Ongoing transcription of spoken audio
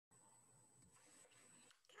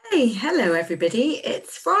Hey, hello everybody.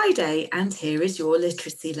 It's Friday and here is your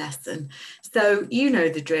literacy lesson. So you know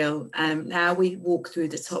the drill. Now we walk through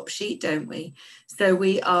the top sheet, don't we? So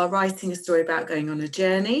we are writing a story about going on a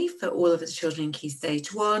journey for all of the children in Key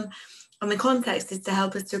Stage 1. And the context is to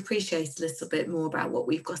help us to appreciate a little bit more about what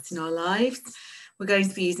we've got in our lives. We're going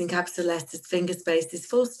to be using capital letters, finger spaces,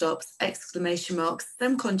 full stops, exclamation marks,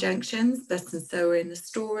 some conjunctions, but and so are in the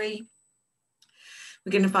story.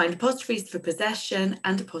 We're going to find apostrophes for possession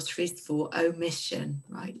and apostrophes for omission.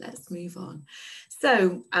 Right, let's move on.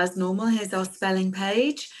 So as normal, here's our spelling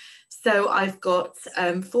page. So I've got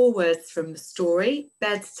 4 words from the story: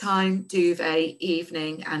 bedtime, duvet,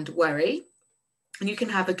 evening, and worry. And you can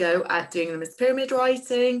have a go at doing them as pyramid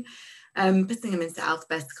writing, putting them into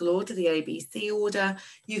alphabetical order, the ABC order.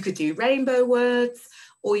 You could do rainbow words,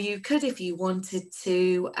 or you could, if you wanted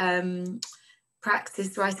to,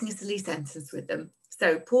 practice writing a silly sentence with them.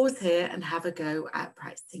 So pause here and have a go at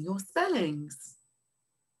practicing your spellings.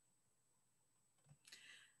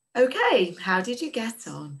 Okay, how did you get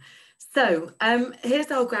on? So here's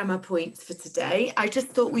our grammar points for today. I just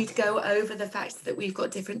thought we'd go over the fact that we've got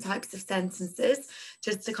different types of sentences,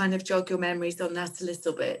 just to kind of jog your memories on that a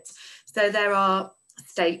little bit. So there are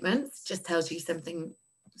statements, just tells you something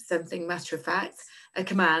matter of fact. A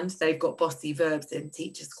command, they've got bossy verbs in.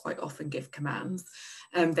 Teachers quite often give commands.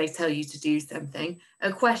 They tell you to do something.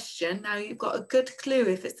 A question, now you've got a good clue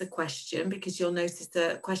if it's a question, because you'll notice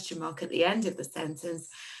a question mark at the end of the sentence,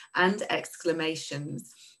 and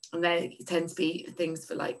exclamations. And they tend to be things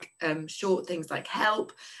for like short things like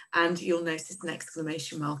help, and you'll notice an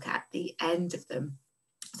exclamation mark at the end of them.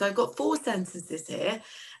 So I've got 4 sentences here,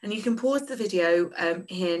 and you can pause the video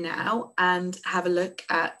here now and have a look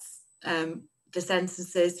at the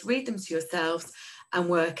sentences, read them to yourselves and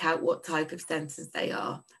work out what type of sentence they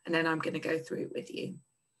are. And then I'm going to go through it with you.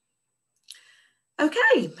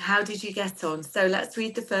 Okay, how did you get on? So let's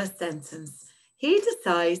read the first sentence. He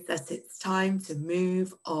decides that it's time to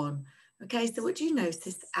move on. Okay, so what do you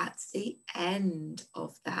notice at the end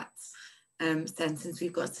of that sentence?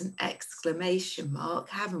 We've got an exclamation mark,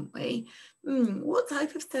 haven't we? What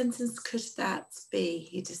type of sentence could that be?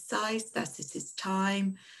 He decides that it is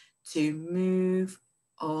time to move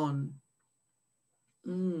on.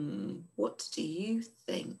 What do you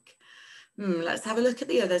think? Let's have a look at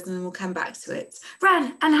the others and then we'll come back to it.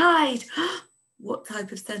 Run and hide. What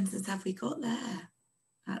type of sentence have we got there?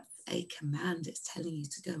 That's a command. It's telling you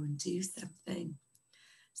to go and do something.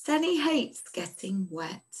 Sunny hates getting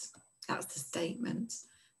wet. That's a statement.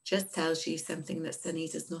 Just tells you something that Sunny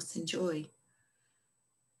does not enjoy.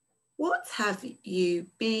 What have you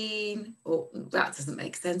been? Or that doesn't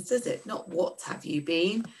make sense, does it? Not what have you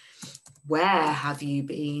been? Where have you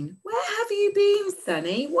been? Where have you been,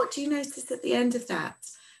 Sunny? What do you notice at the end of that?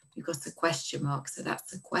 You've got a question mark, so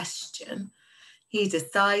that's a question. He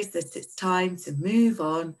decides that it's time to move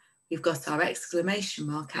on. We've got our exclamation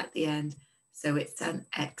mark at the end, so it's an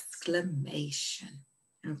exclamation.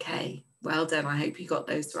 Okay, well done. I hope you got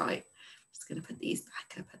those right. I'm just going to put these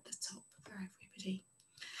back up at the top for everybody.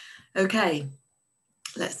 Okay,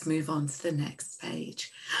 let's move on to the next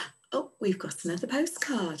page. Oh, we've got another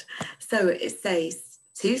postcard. So it says,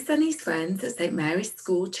 to Sunny's friends at St Mary's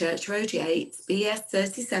School, Church Road Yates, BS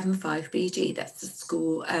 375BG. That's the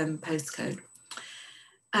school postcode.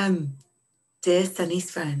 Dear Sunny's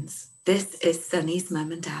friends, this is Sunny's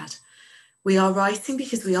mum and dad. We are writing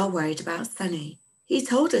because we are worried about Sunny. He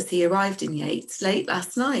told us he arrived in Yates late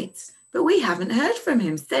last night, but we haven't heard from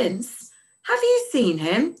him since. Have you seen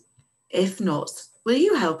him? If not, will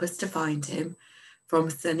you help us to find him? From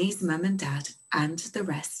Sunny's mum and dad and the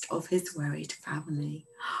rest of his worried family.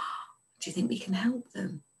 Do you think we can help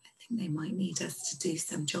them? I think they might need us to do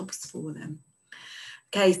some jobs for them.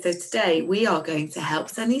 Okay, so today we are going to help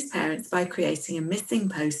Sunny's parents by creating a missing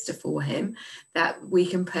poster for him that we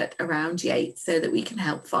can put around Yates so that we can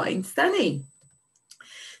help find Sunny.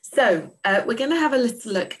 So we're going to have a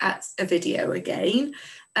little look at a video again,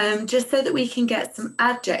 just so that we can get some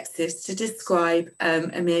adjectives to describe a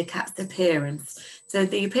meerkat's appearance. So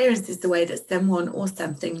the appearance is the way that someone or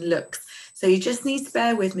something looks. So you just need to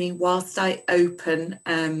bear with me whilst I open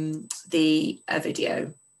the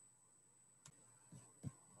video.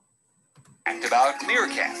 About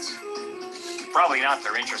meerkats. Probably not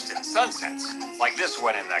their interest in sunsets, like this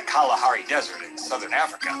one in the Kalahari Desert in southern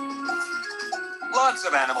Africa. Lots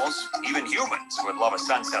of animals, even humans, would love a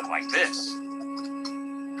sunset like this.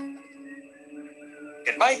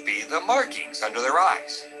 It might be the markings under their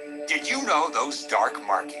eyes. Did you know those dark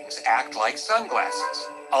markings act like sunglasses,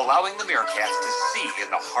 allowing the meerkats to see in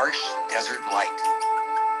the harsh desert light?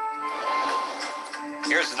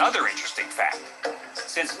 Here's another interesting fact.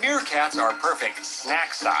 Since meerkats are perfect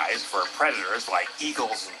snack size for predators like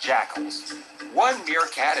eagles and jackals, one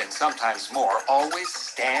meerkat and sometimes more always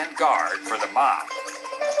stand guard for the mob.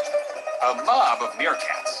 A mob of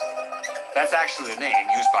meerkats, that's actually the name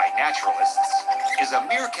used by naturalists, is a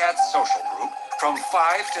meerkat social group from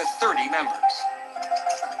 5 to 30 members.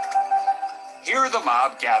 Here the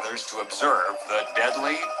mob gathers to observe the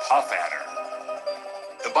deadly puff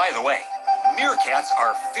adder. By the way, meerkats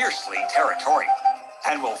are fiercely territorial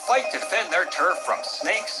and will fight to defend their turf from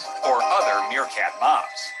snakes or other meerkat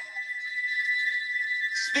mobs.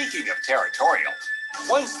 Speaking of territorial,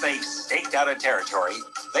 once they've staked out a territory,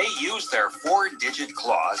 they use their 4-digit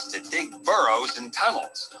claws to dig burrows and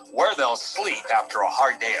tunnels where they'll sleep after a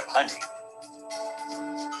hard day of hunting.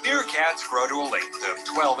 Meerkats grow to a length of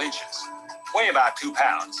 12 inches, weigh about 2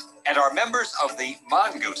 pounds, and are members of the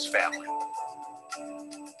mongoose family.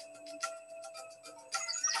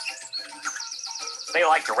 They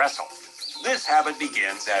like to wrestle. This habit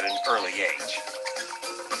begins at an early age.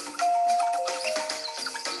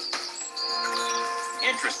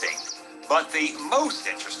 Interesting, but the most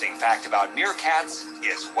interesting fact about meerkats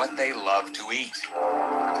is what they love to eat.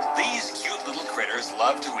 These cute little critters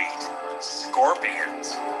love to eat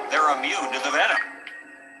scorpions. They're immune to the venom.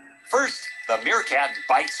 First, the meerkat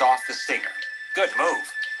bites off the stinger. Good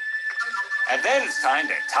move. And then it's time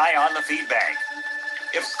to tie on the feed bag.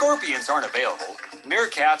 If scorpions aren't available,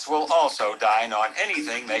 meerkats will also dine on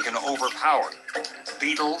anything they can overpower.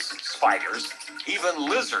 Beetles, spiders, even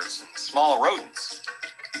lizards and small rodents.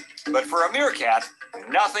 But for a meerkat,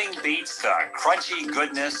 nothing beats the crunchy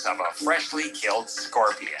goodness of a freshly killed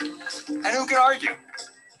scorpion. And who can argue?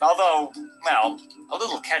 Although, well, a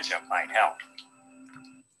little ketchup might help.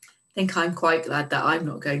 I think I'm quite glad that I'm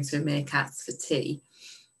not going to a meerkats for tea.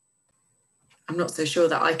 I'm not so sure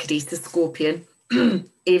that I could eat a scorpion,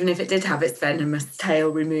 even if it did have its venomous tail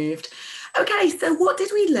removed. Okay, so what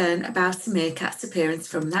did we learn about a meerkat's appearance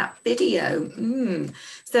from that video?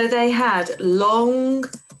 So they had long,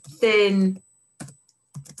 thin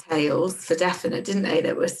tails for definite, didn't they,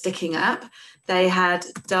 that were sticking up. They had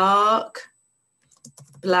dark,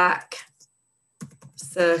 black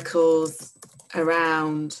circles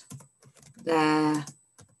around their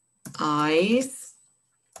eyes.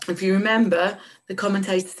 If you remember, the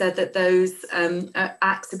commentator said that those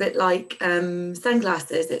act a bit like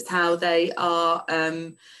sunglasses. It's how they are,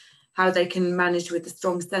 how they can manage with the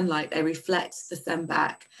strong sunlight. They reflect the sun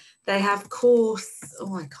back. They have coarse,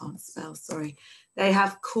 oh, I can't spell, sorry. They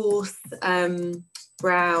have coarse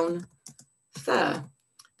brown fur.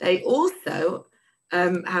 They also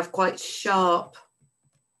have quite sharp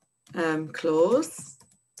claws.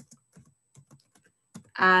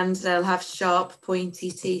 And they'll have sharp,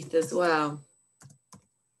 pointy teeth as well.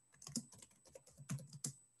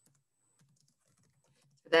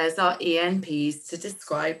 There's our ENPs to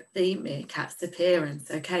describe the meerkat's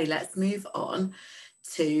appearance. Okay, let's move on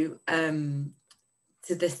to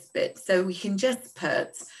this bit. So we can just put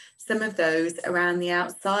some of those around the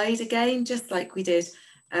outside again, just like we did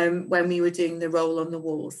when we were doing the roll on the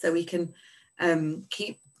wall. So we can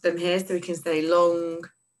keep them here. So we can say long,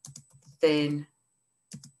 thin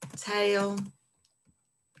tail.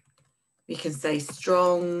 We can say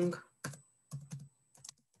strong,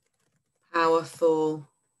 powerful.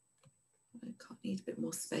 I can't need a bit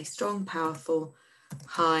more space. Strong, powerful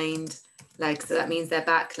hind legs. So that means they're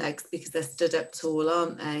back legs because they're stood up tall,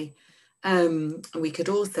 aren't they? And we could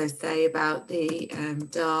also say about the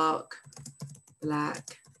dark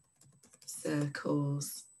black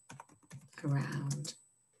circles around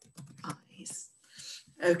eyes.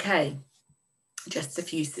 Okay. Just a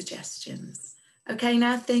few suggestions. Okay,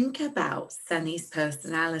 now think about Sunny's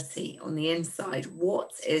personality on the inside. What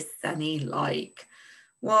is Sunny like?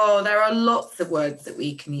 Well, there are lots of words that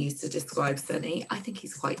we can use to describe Sunny. I think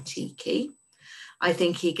he's quite cheeky. I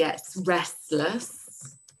think he gets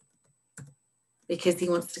restless because he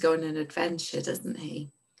wants to go on an adventure, doesn't he?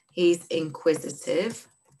 He's inquisitive.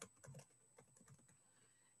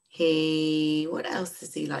 What else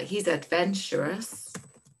is he like? He's adventurous.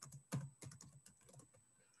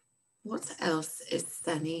 What else is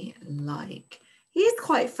Sunny like? He is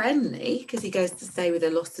quite friendly because he goes to stay with a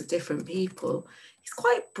lot of different people. He's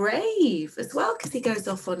quite brave as well because he goes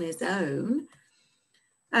off on his own.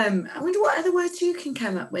 I wonder what other words you can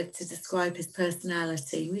come up with to describe his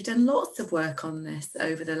personality. We've done lots of work on this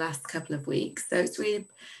over the last couple of weeks, so it's really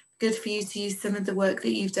good for you to use some of the work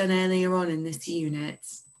that you've done earlier on in this unit.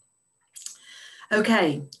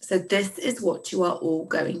 Okay, so this is what you are all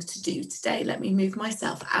going to do today. Let me move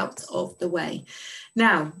myself out of the way.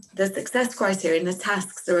 Now, the success criteria and the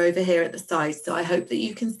tasks are over here at the side, so I hope that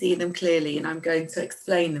you can see them clearly, and I'm going to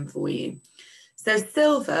explain them for you. So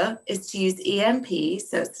silver is to use EMP,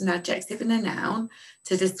 so it's an adjective and a noun,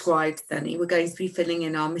 to describe Sunny. We're going to be filling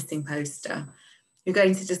in our missing poster. You're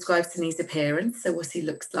going to describe Sunny's appearance, so what he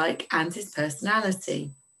looks like, and his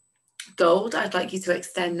personality. Gold, I'd like you to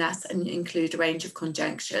extend that and include a range of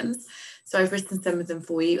conjunctions. So I've written some of them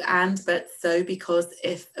for you: and, but, so, because,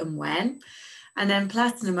 if, and when. And then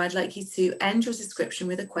platinum, I'd like you to end your description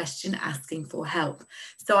with a question asking for help.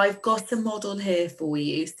 So I've got a model here for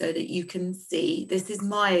you so that you can see, this is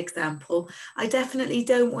my example. I definitely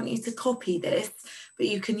don't want you to copy this, but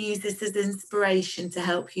you can use this as inspiration to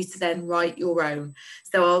help you to then write your own.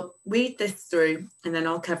 So I'll read this through and then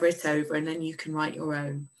I'll cover it over and then you can write your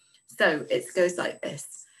own. So it goes like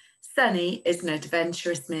this. Sunny is an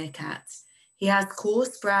adventurous meerkat. He has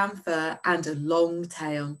coarse brown fur and a long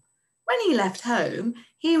tail. When he left home,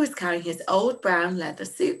 he was carrying his old brown leather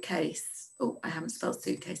suitcase. Oh, I haven't spelled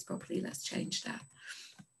suitcase properly. Let's change that.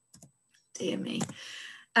 Dear me.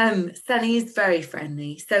 Sunny is very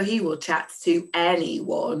friendly, so he will chat to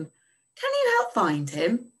anyone. Can you help find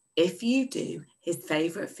him? If you do, his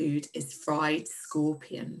favourite food is fried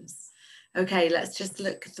scorpions. Okay, let's just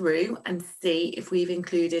look through and see if we've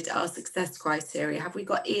included our success criteria. Have we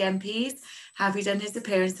got EMPs? Have we done his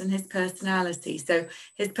appearance and his personality? So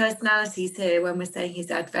his personality is here when we're saying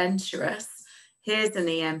he's adventurous. Here's an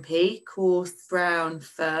EMP, coarse brown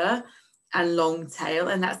fur and long tail,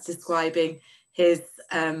 and that's describing his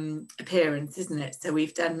appearance, isn't it? So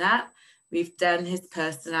we've done that. We've done his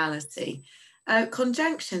personality.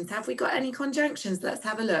 Conjunctions, have we got any conjunctions? Let's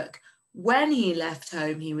have a look. When he left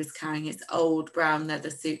home, he was carrying his old brown leather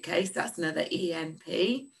suitcase. That's another EMP.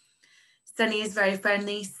 Sunny is very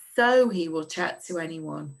friendly, so he will chat to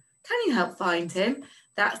anyone. Can you help find him?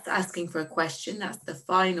 That's asking for a question. That's the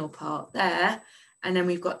final part there. And then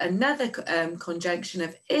we've got another conjunction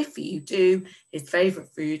of if you do, his favourite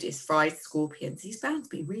food is fried scorpions. He's bound to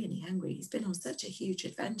be really hungry. He's been on such a huge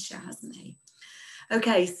adventure, hasn't he?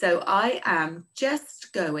 Okay, so I am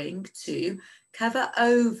just going to cover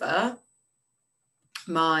over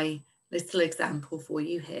my little example for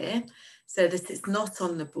you here so that it's not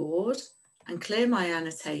on the board, and clear my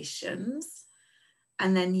annotations,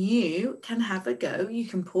 and then you can have a go. You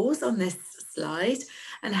can pause on this slide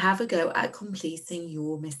and have a go at completing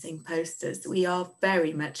your missing posters. We are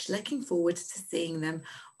very much looking forward to seeing them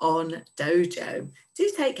on Dojo.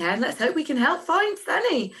 Do take care, and let's hope we can help find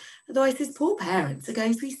Sunny. Otherwise his poor parents are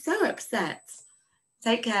going to be so upset.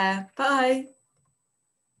 Take care. Bye.